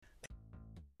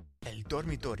El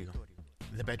dormitorio,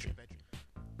 the bedroom.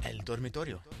 El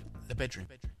dormitorio, the bedroom.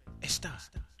 Esta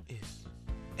is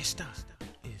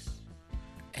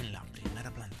en la primera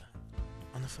planta,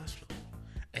 on the first floor.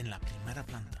 En la primera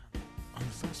planta, on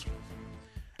the first floor.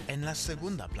 En la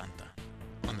segunda planta,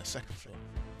 on the second floor.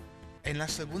 En la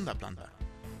segunda planta,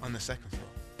 on the second floor.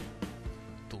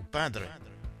 Tu padre,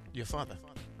 your father.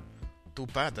 Tu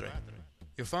padre,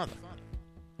 your father.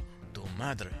 Tu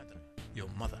madre, your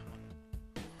mother.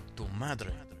 Tu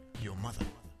madre, your mother.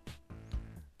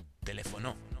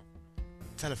 Telefonó,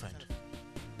 telephoned.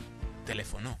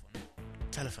 Telefonó,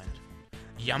 telephoned.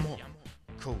 Llamó,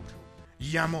 called.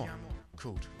 Llamó,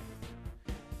 called.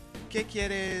 ¿Qué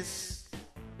quieres?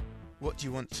 What do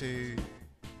you want to?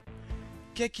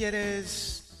 ¿Qué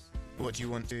quieres? What do you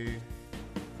want to?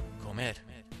 Comer,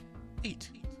 eat.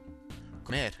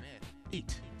 Comer,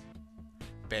 eat.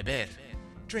 Beber,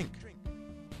 drink.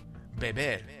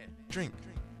 Beber, drink.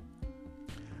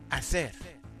 Hacer,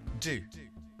 do.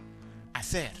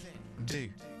 Hacer, do.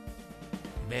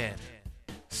 Ver,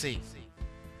 see.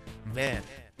 Ver,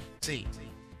 see.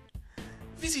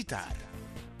 Visitar,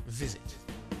 visit.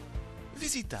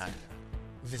 Visitar,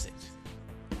 visit.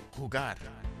 Jugar,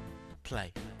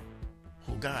 play.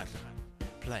 Jugar,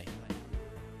 play.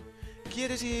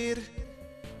 ¿Quieres ir?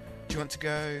 Do you want to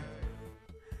go?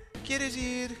 ¿Quieres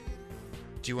ir?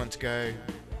 Do you want to go?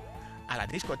 A la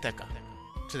discoteca,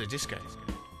 to the disco.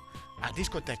 A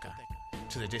discoteca,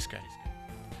 to the disco.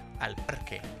 Al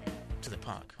parque, to the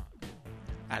park.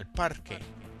 Al parque,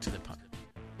 to the park.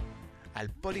 Al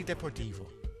polideportivo,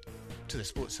 to the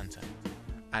sports center.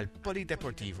 Al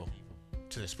polideportivo,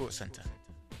 to the sports center.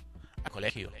 Al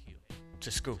colegio,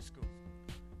 to school.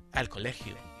 Al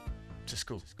colegio, to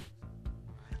school.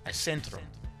 Al centro,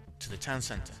 to the town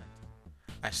center.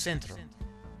 Al centro,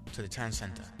 to the town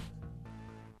center.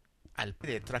 Al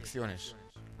parque de atracciones,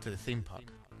 to the theme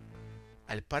park.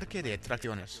 Al parque de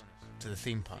atracciones, to the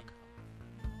theme park.